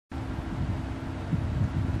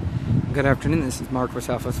Good afternoon, this is Mark with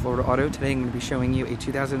Southwest Florida Auto. Today I'm going to be showing you a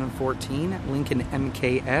 2014 Lincoln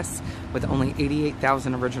MKS with only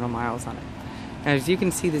 88,000 original miles on it. And as you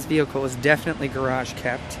can see, this vehicle is definitely garage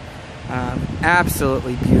kept.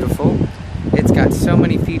 Absolutely beautiful. It's got so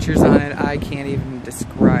many features on it, I can't even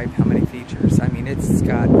describe how many features. I mean, it's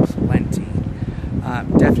got plenty.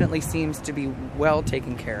 Definitely seems to be well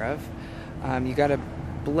taken care of. You got a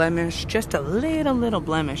blemish, just a little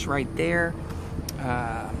blemish right there.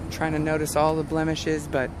 Trying to notice all the blemishes,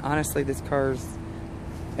 but honestly this car's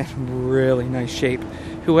in really nice shape.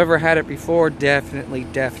 Whoever had it before definitely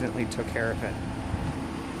took care of it.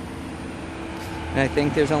 And I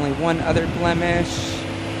think there's only one other blemish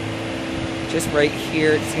just right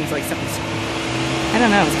here. It seems like something's, I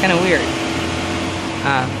don't know, it's kind of weird.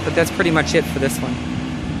 But that's pretty much it for this one.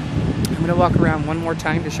 I'm going to walk around one more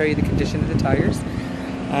time to show you the condition of the tires.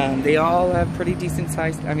 They all have pretty decent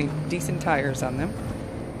tires on them.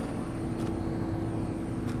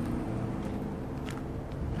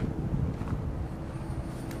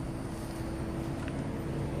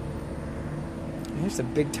 There's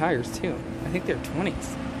some big tires too. I think they're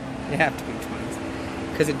 20s. They have to be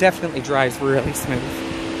 20s because it definitely drives really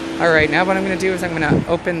smooth. All right, now what I'm going to do is I'm going to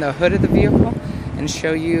open the hood of the vehicle and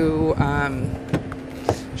show you how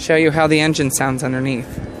the engine sounds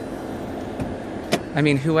underneath. I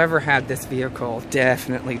mean, whoever had this vehicle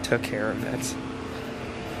definitely took care of it.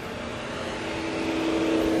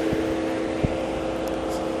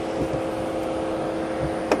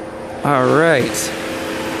 All right,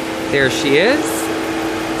 there she is.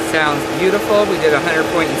 Sounds beautiful. We did a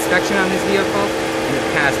 100-point inspection on this vehicle, and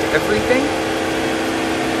it passed everything.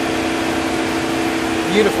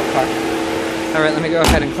 Beautiful car. All right, let me go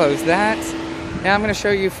ahead and close that. Now I'm going to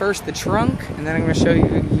show you first the trunk, and then I'm going to show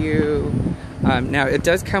you. Now it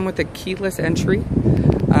does come with a keyless entry.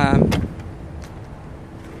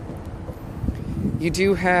 You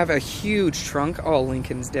do have a huge trunk. All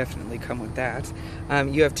Lincolns definitely come with that.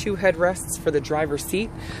 You have two headrests for the driver's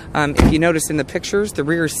seat. If you notice in the pictures, the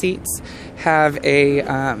rear seats have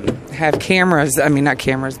cameras. I mean, not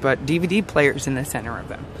cameras, but DVD players in the center of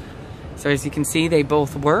them. So as you can see, they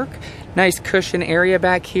both work. Nice cushion area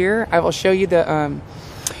back here. I will show you the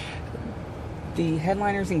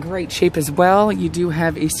headliner's in great shape as well. You do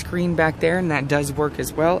have a screen back there, and that does work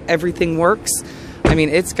as well. Everything works. I mean,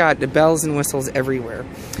 it's got the bells and whistles everywhere.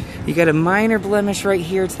 You got a minor blemish right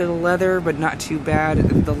here to the leather, but not too bad.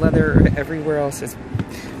 The leather everywhere else is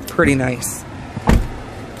pretty nice.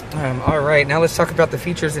 All right, now let's talk about the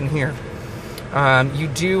features in here. You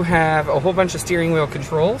do have a whole bunch of steering wheel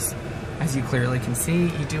controls, as you clearly can see.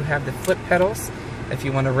 You do have the flip pedals if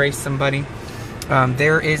you want to race somebody.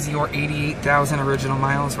 There is your 88,000 original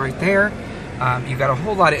miles right there. You got a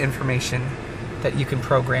whole lot of information that you can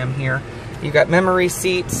program here. You got memory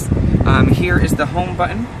seats. Here is the home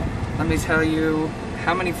button. Let me tell you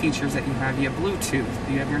how many features that you have. You have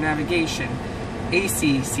Bluetooth, you have your navigation,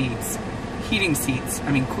 AC seats, heating seats,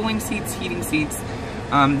 cooling seats, heating seats.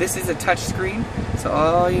 This is a touch screen, so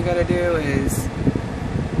all you gotta do is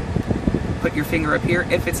put your finger up here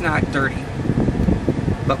if it's not dirty.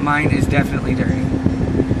 But mine is definitely dirty.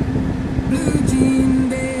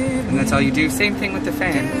 And that's all you do. Same thing with the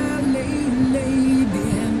fan.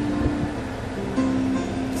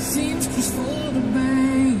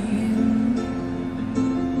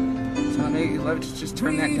 So I know you love to just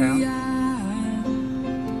turn that down.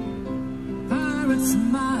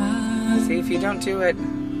 See, if you don't do it,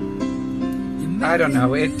 I don't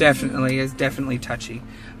know, it definitely is touchy.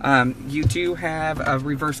 You do have a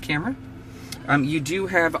reverse camera. You do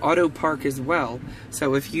have auto park as well,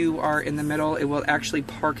 so if you are in the middle, it will actually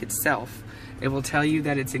park itself. It will tell you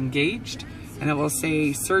that it's engaged, and it will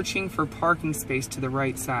say searching for parking space to the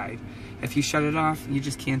right side. If you shut it off, you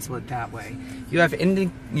just cancel it that way. You have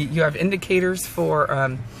indicators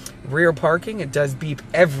for rear parking. It does beep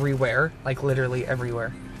everywhere, like literally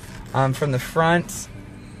everywhere. From the front,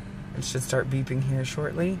 it should start beeping here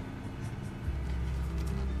shortly.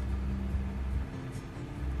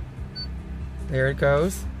 There it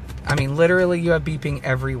goes. I mean, literally, you have beeping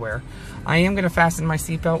everywhere. I am going to fasten my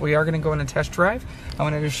seatbelt. We are going to go on a test drive. I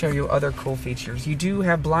wanted to show you other cool features. You do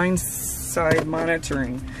have blind side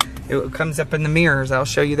monitoring. It comes up in the mirrors. I'll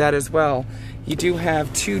show you that as well. You do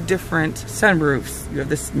have two different sunroofs. You have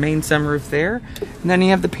this main sunroof there, and then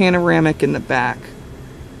you have the panoramic in the back.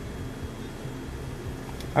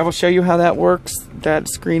 I will show you how that works. That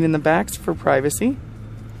screen in the back's for privacy.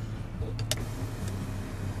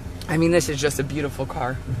 I mean, this is just a beautiful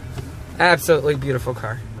car. Absolutely beautiful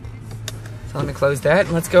car. So let me close that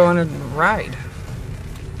and let's go on a ride.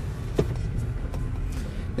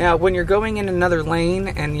 Now, when you're going in another lane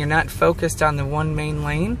and you're not focused on the one main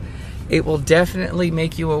lane, it will definitely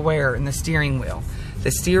make you aware in the steering wheel.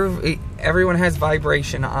 Everyone has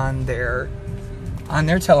vibration on their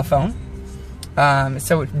telephone,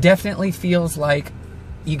 so it definitely feels like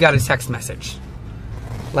you got a text message.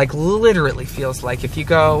 Like literally feels like if you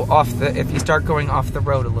start going off the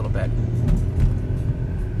road a little bit.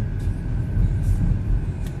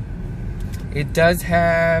 It does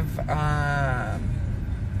have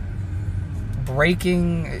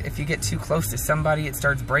braking. If you get too close to somebody, it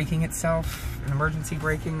starts braking itself. Emergency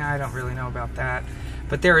braking, I don't really know about that.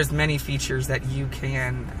 But there is many features that you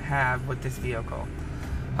can have with this vehicle.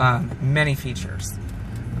 Many features.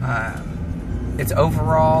 It's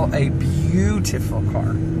overall a beautiful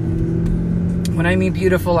car. When I mean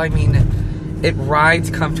beautiful, I mean it rides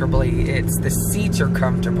comfortably. The seats are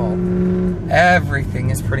comfortable.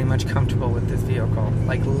 Everything is pretty much comfortable with this vehicle.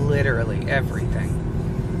 Like literally everything.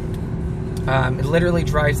 It literally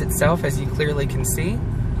drives itself, as you clearly can see.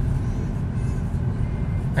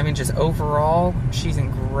 I mean, just overall, she's in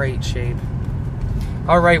great shape.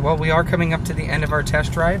 Alright, well, we are coming up to the end of our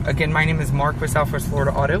test drive. Again, my name is Mark with Southwest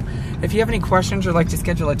Florida Auto. If you have any questions or like to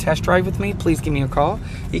schedule a test drive with me, please give me a call.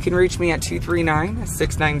 You can reach me at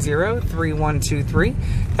 239-690-3123.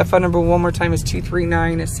 That phone number one more time is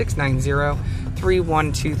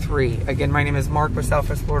 239-690-3123. Again, my name is Mark with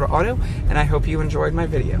Southwest Florida Auto, and I hope you enjoyed my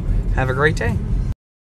video. Have a great day.